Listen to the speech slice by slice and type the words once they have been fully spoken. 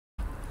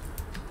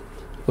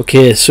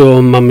Okay,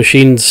 so my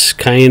machine's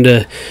kind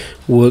of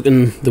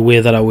working the way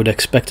that I would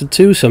expect it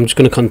to, so I'm just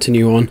going to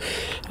continue on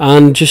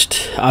and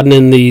just adding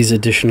in these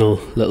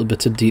additional little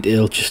bits of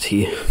detail just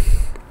here.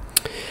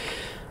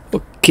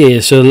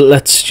 Okay, so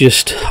let's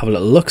just have a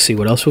little look, see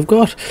what else we've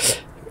got.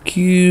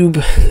 Cube,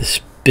 this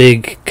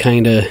big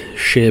kind of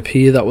shape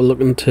here that we're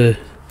looking to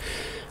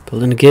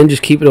build in. Again,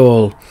 just keep it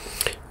all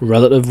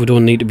relative. We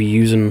don't need to be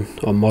using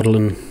or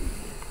modeling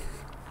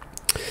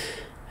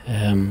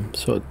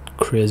sort of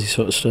crazy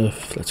sort of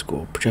stuff. Let's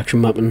go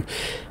projection mapping,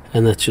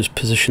 and let's just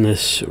position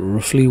this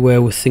roughly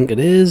where we think it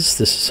is.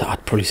 This is,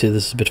 I'd probably say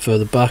this is a bit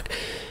further back.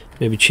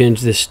 Maybe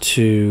change this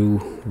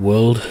to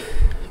world,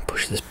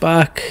 push this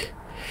back,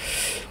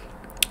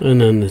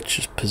 and then let's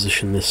just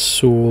position this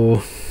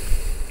so.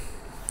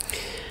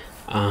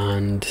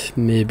 And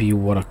maybe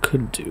what I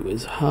could do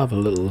is have a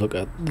little look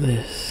at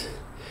this.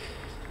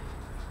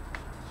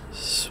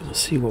 So let's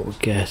see what we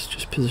get.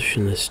 Just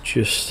position this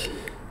just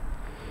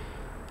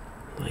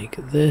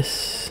like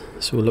this.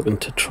 So we're looking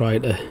to try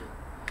to,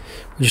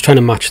 we're just trying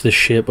to match this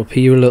shape up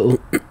here a little.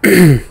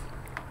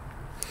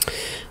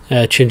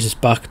 Change this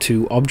back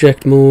to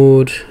object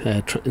mode,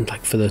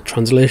 like for the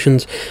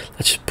translations.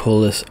 Let's just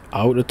pull this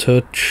out a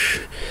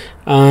touch,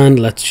 and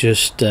let's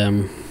just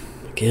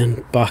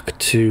again back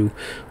to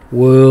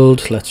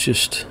world. Let's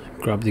just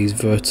grab these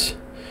verts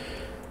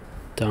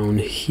down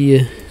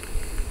here,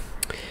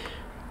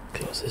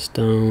 close this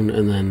down,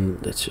 and then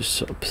let's just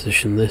sort of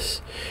position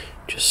this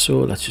just so.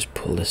 Let's just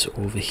pull this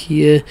over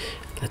here.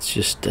 Let's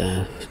just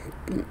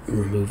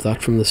remove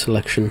that from the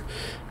selection,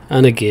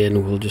 and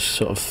again we'll just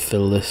sort of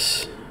fill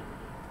this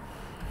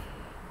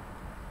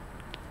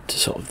to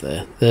sort of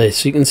there.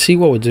 So you can see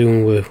what we're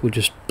doing. We're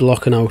just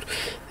blocking out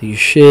these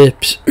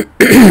shapes.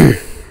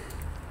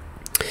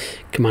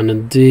 Command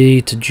and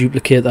D to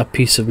duplicate that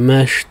piece of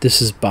mesh.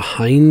 This is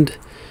behind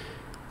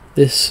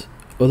this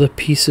other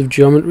piece of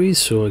geometry,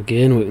 so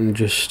again we can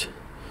just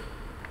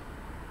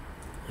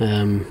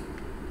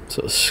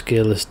sort of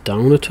scale this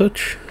down a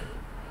touch.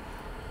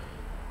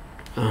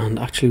 And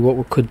actually what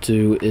we could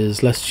do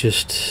is let's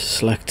just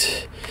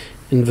select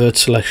invert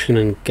selection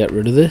and get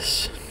rid of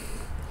this.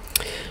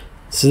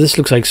 So this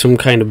looks like some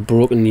kind of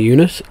broken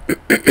unit.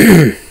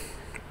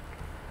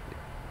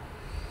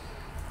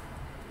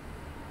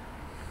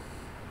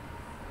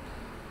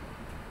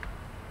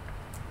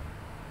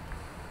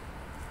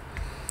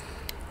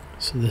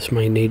 So this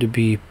might need to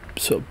be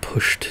sort of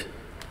pushed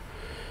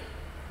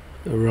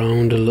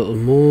around a little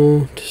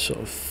more to sort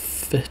of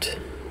fit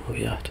where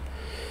we're at.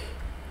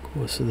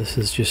 Cool, so this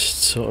is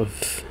just sort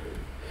of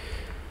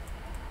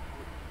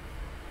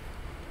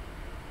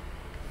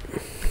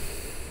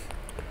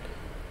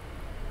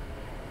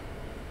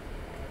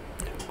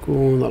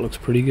cool, that looks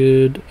pretty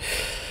good.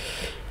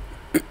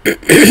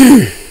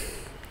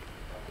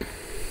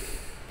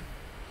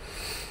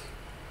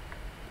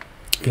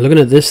 Looking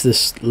at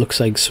this looks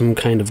like some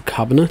kind of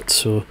cabinet,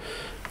 so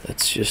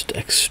let's just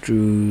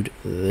extrude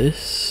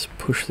this,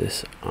 push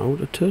this out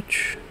a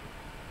touch.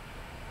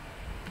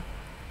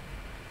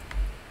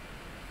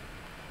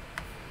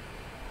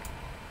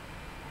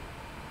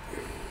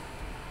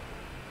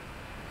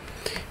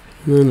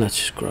 And then let's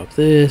just grab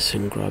this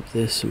and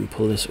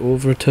pull this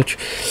over a touch.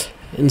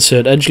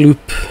 Insert edge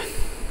loop.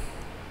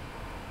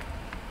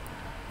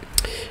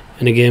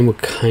 And again, we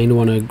kind of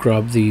want to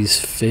grab these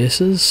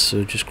faces,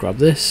 so just grab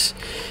this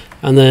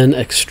and then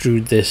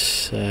extrude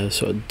this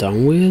sort of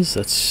downwards.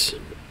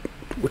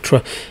 We'll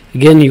try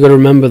again. You got to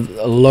remember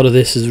a lot of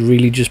this is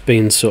really just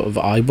being sort of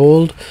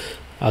eyeballed,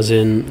 as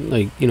in,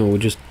 like, you know, we're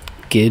just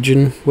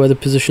gauging where the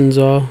positions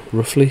are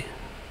roughly.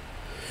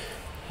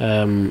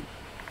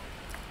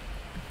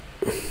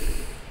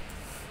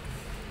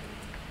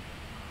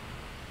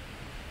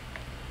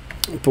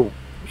 But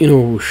you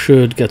know, we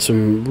should get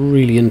some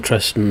really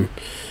interesting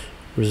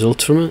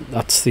results from it.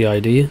 That's the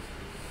idea.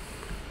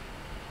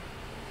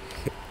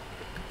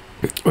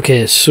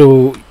 Okay,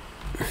 so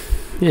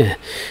yeah,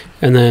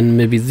 and then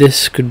maybe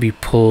this could be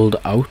pulled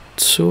out,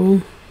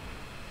 so,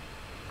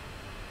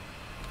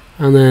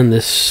 and then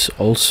this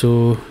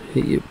also,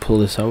 you pull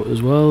this out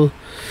as well,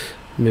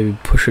 maybe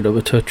push it up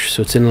a touch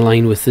so it's in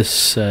line with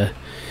this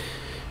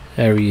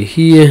area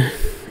here.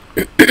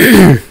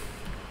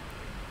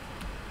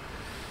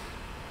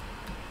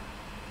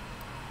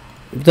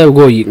 There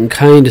we go. You can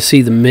kind of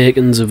see the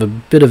makings of a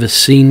bit of a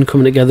scene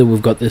coming together.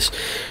 We've got this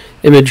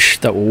image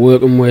that we're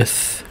working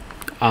with,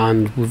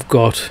 and we've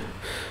got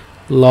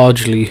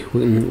largely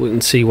we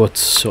can see what's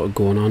sort of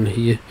going on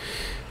here.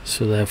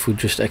 So there, if we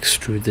just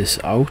extrude this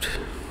out,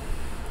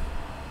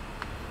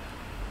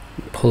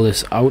 pull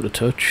this out a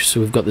touch, so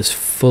we've got this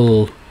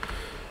full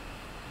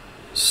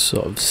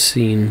sort of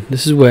scene.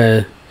 This is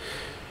where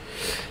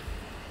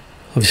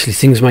obviously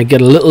things might get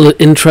a little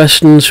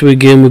interesting. So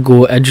again, we'll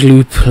go edge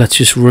loop. Let's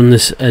just run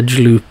this edge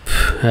loop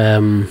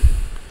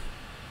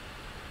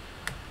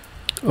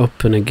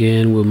up, and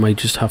again we might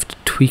just have to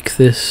tweak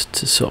this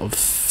to sort of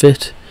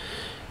fit.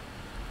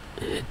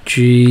 Hit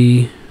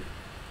G,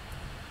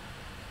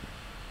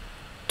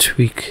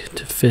 tweak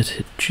to fit,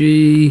 hit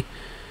G,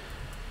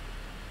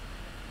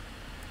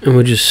 and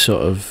we'll just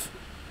sort of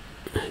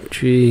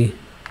G.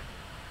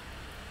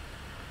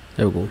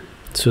 There we go.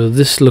 So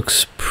this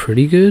looks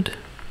pretty good.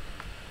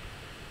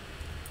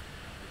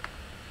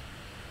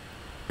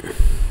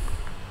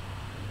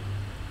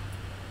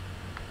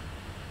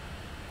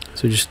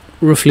 So just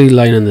roughly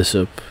lining this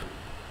up.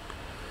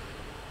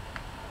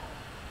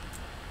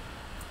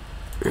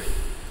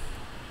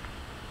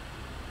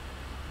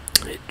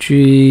 Hit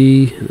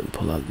G, and then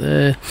pull that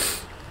there.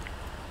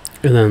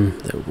 And then,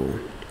 there we go.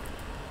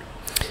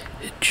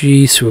 Hit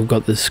G, so we've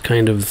got this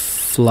kind of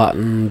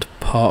flattened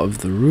part of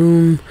the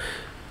room.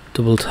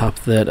 Double tap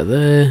there to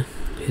there.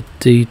 Hit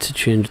D to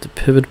change the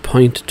pivot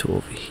point to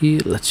over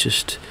here. Let's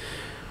just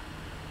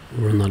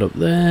run that up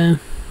there.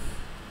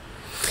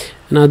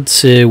 And I'd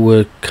say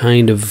we're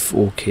kind of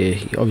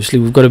okay. Obviously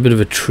we've got a bit of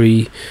a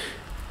tree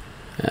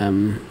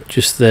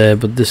just there,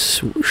 but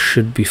this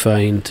should be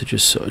fine to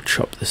just sort of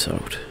chop this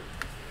out.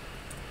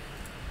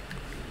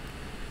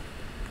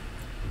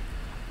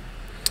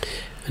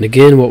 And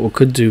again, what we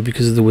could do,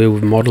 because of the way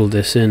we've modelled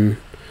this in,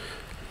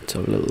 let's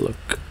have a little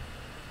look.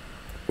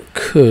 We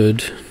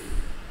could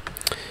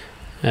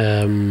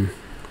let's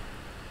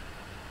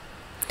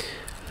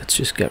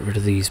just get rid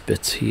of these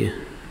bits here.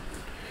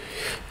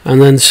 And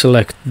then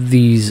select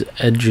these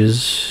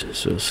edges,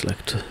 so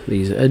select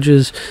these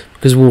edges,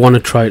 because we want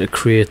to try to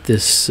create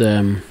this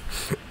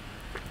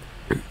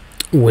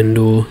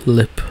window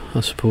lip,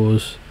 I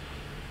suppose.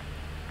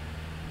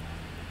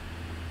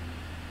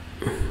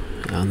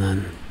 And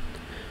then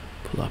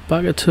pull that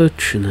back a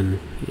touch, and then,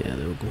 yeah,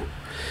 there we go.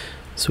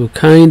 So we're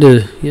kind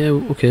of, yeah,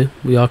 okay,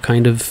 we are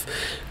kind of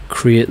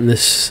creating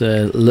this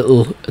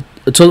little,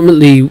 it's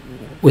ultimately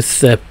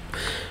with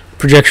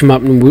projection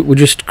mapping, we're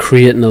just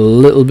creating a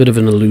little bit of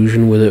an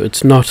illusion with it.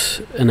 It's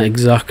not an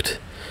exact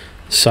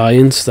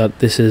science that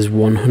this is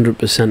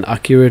 100%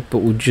 accurate, but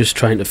we're just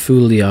trying to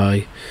fool the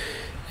eye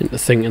into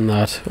thinking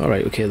that,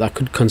 alright, okay, that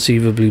could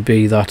conceivably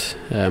be that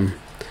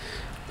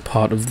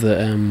part of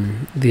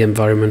the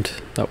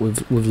environment that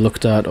we've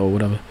looked at or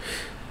whatever.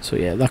 So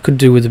yeah, that could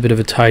do with a bit of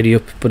a tidy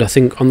up, but I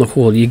think on the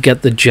whole you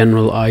get the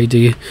general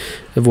idea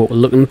of what we're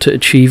looking to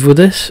achieve with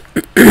this.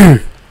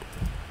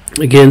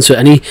 Again, so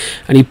any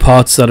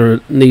parts that are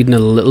needing a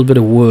little bit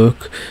of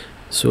work,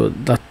 so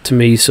that to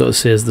me sort of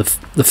says the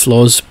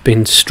floor's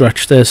been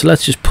stretched there, so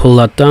let's just pull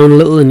that down a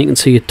little, and you can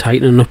see it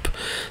tightening up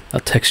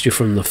that texture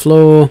from the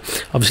floor.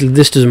 Obviously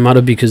this doesn't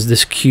matter because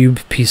this cube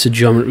piece of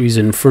geometry is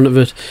in front of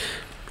it.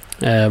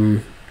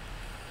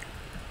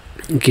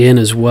 Again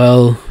as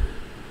well,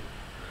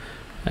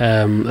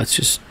 let's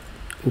just,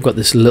 we've got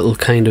this little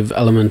kind of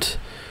element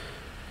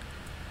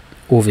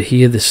over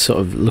here. This sort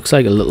of looks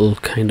like a little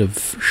kind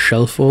of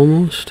shelf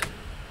almost,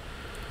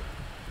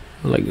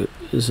 like,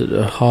 is it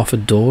a half a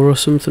door or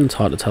something? It's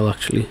hard to tell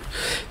actually.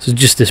 So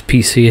just this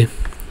piece here,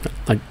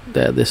 like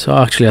there, this, oh,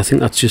 actually I think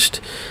that's just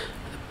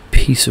a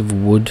piece of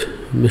wood,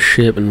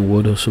 misshapen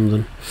wood or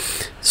something.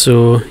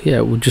 So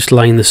yeah, we'll just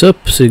line this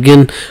up. So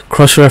again,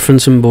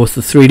 cross-referencing both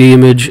the 3D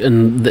image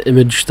and the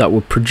image that we're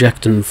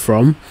projecting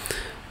from.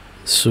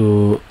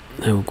 So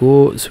there we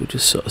go. So we're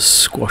just sort of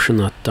squashing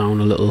that down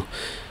a little.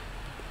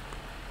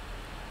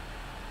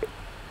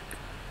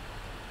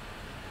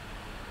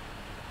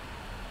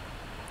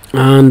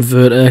 And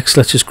vertex,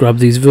 let's just grab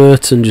these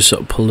verts and just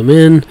sort of pull them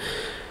in.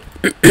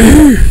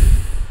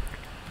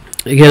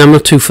 Again, I'm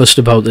not too fussed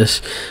about this,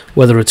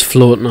 whether it's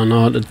floating or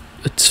not,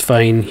 it's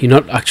fine. You're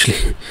not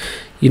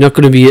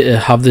going to be able to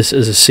have this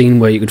as a scene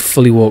where you could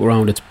fully walk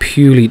around. It's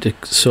purely to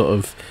sort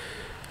of,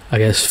 I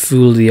guess,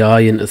 fool the eye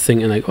into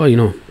thinking like, oh, you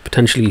know,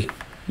 potentially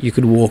you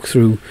could walk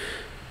through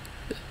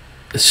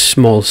a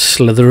small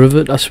slither of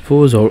it, I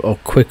suppose, or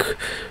quick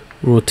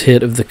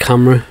rotate of the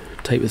camera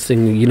type of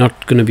thing. You're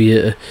not going to be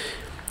able to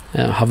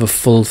have a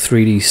full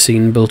 3D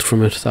scene built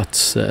from it.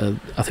 That's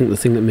I think the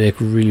thing that make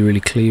really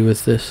clear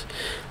with this.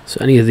 So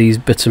any of these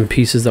bits and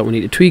pieces that we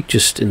need to tweak,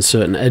 just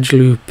insert an edge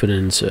loop and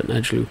insert an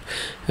edge loop,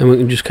 and we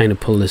can just kind of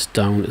pull this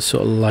down to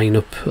sort of line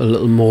up a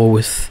little more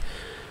with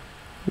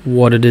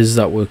what it is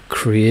that we're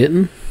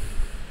creating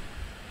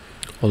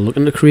or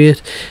looking to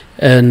create.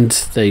 And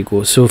there you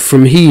go. So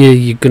from here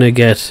you're gonna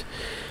get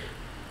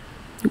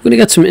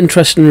some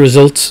interesting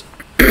results.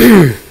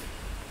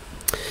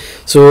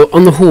 So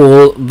on the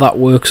whole, that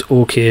works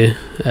okay.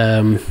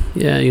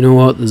 Yeah, you know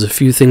what, there's a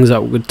few things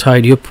that we could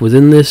tidy up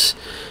within this,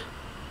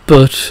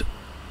 but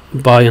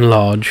by and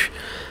large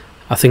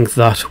I think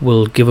that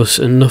will give us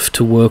enough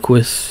to work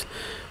with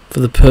for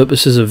the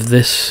purposes of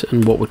this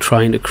and what we're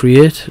trying to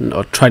create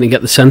or trying to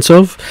get the sense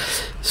of.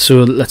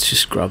 So let's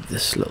just grab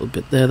this little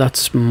bit there.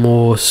 That's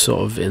more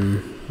sort of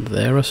in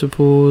there, I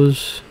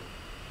suppose.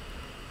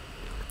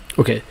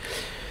 Okay,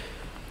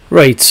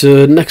 right,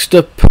 so next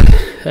up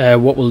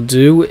what we'll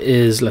do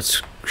is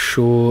let's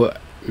show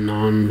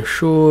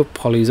non-show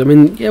polys. I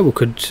mean, yeah, we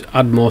could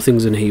add more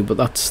things in here, but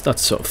that's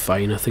sort of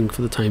fine, I think,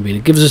 for the time being.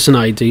 It gives us an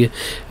idea,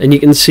 and you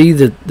can see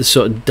the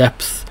sort of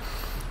depth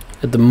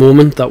at the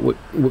moment that we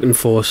can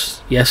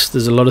force. Yes,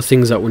 there's a lot of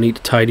things that we need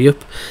to tidy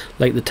up,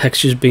 like the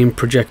textures being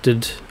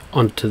projected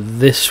onto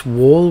this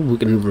wall we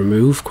can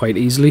remove quite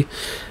easily.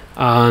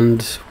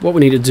 And what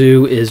we need to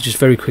do is just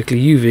very quickly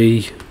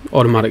UV,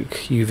 automatic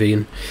UV,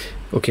 and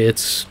okay,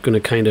 it's going to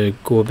kind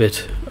of go a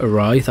bit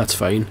awry, that's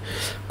fine.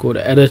 Go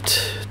to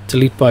edit,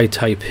 delete by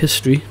type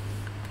history,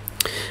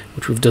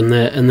 which we've done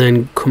there, and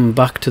then come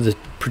back to the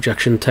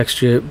projection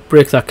texture,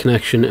 break that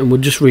connection, and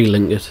we'll just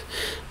relink it.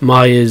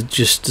 Maya's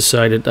just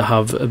decided to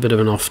have a bit of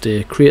an off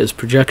day. Create as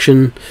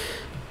projection,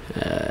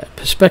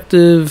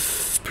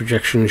 perspective,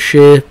 projection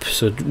shape,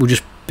 so we're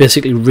just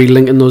basically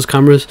relinking those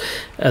cameras,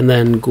 and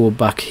then go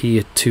back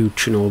here to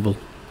Chernobyl.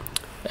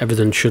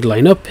 Everything should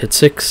line up, hit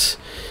 6.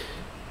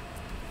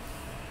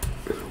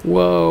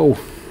 Whoa,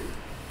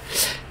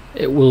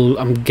 it will,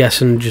 I'm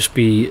guessing, just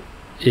be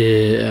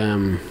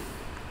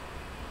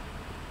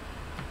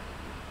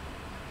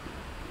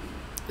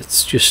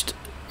it's just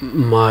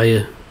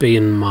Maya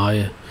being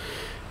Maya.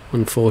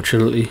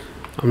 Unfortunately,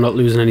 I'm not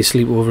losing any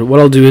sleep over it. What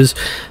I'll do is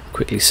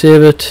quickly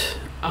save it,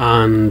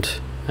 and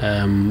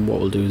what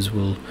we'll do is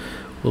we'll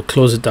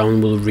close it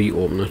down, we'll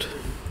reopen it.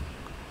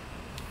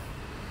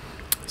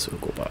 So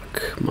go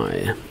back,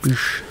 Maya.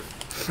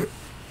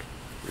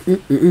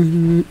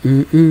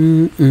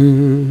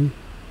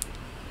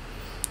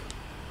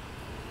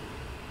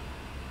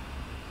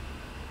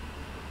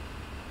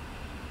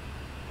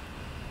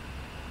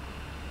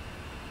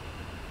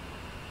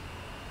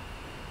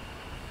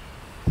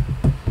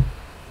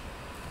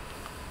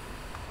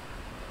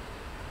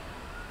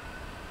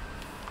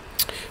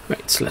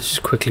 Right, so let's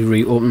just quickly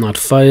reopen that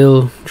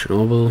file.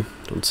 Chernobyl,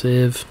 don't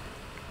save.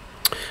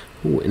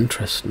 Oh,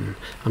 interesting.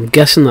 I'm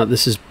guessing that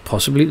this is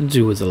possibly to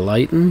do with the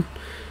lighting.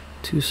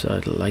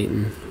 Two-side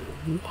lighting.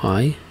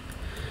 Why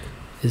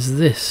is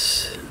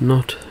this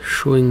not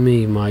showing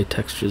me my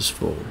textures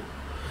for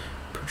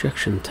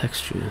projection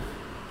texture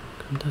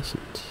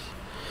incandescent?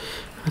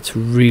 That's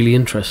really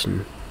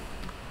interesting.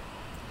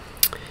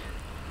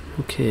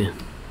 Okay,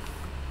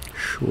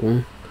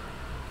 sure.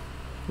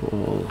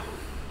 All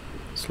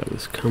select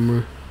this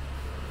camera.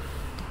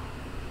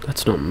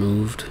 That's not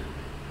moved.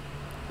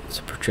 It's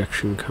a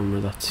projection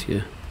camera. That's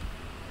here.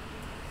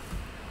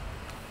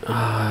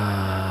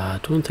 I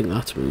don't think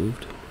that's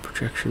moved.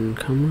 Projection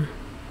camera.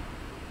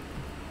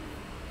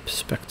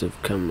 Perspective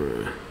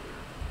camera.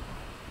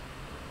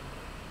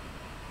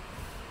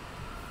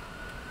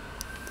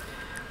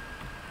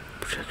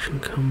 Projection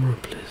camera,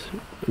 please.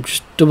 I'm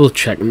just double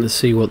checking to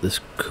see what this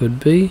could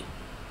be.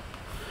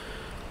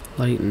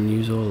 Lighting,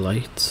 use all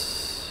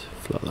lights.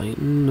 Flat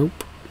lighting,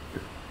 nope.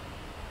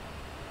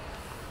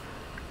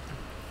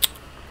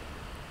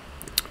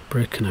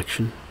 Break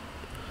connection.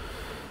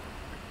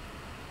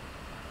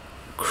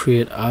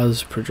 Create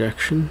as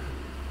projection.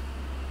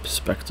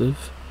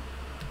 Perspective.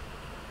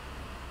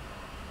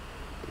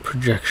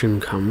 Projection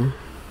camera.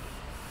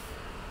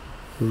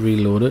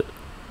 Reload it.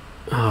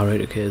 Ah,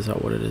 right, okay, is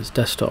that what it is?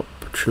 Desktop,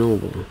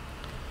 Chernobyl.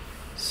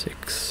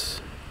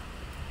 6.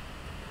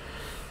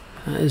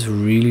 That is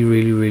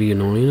really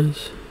annoying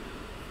us.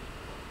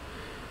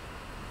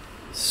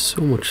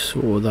 So much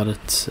so that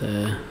it's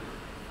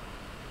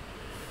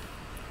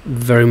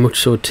very much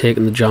so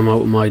taking the jam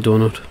out of my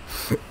donut.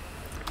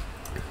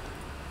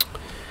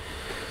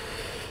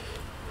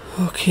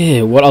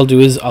 Okay, what I'll do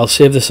is I'll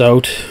save this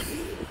out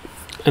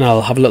and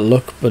I'll have a little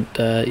look, but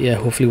yeah,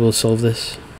 hopefully we'll solve this.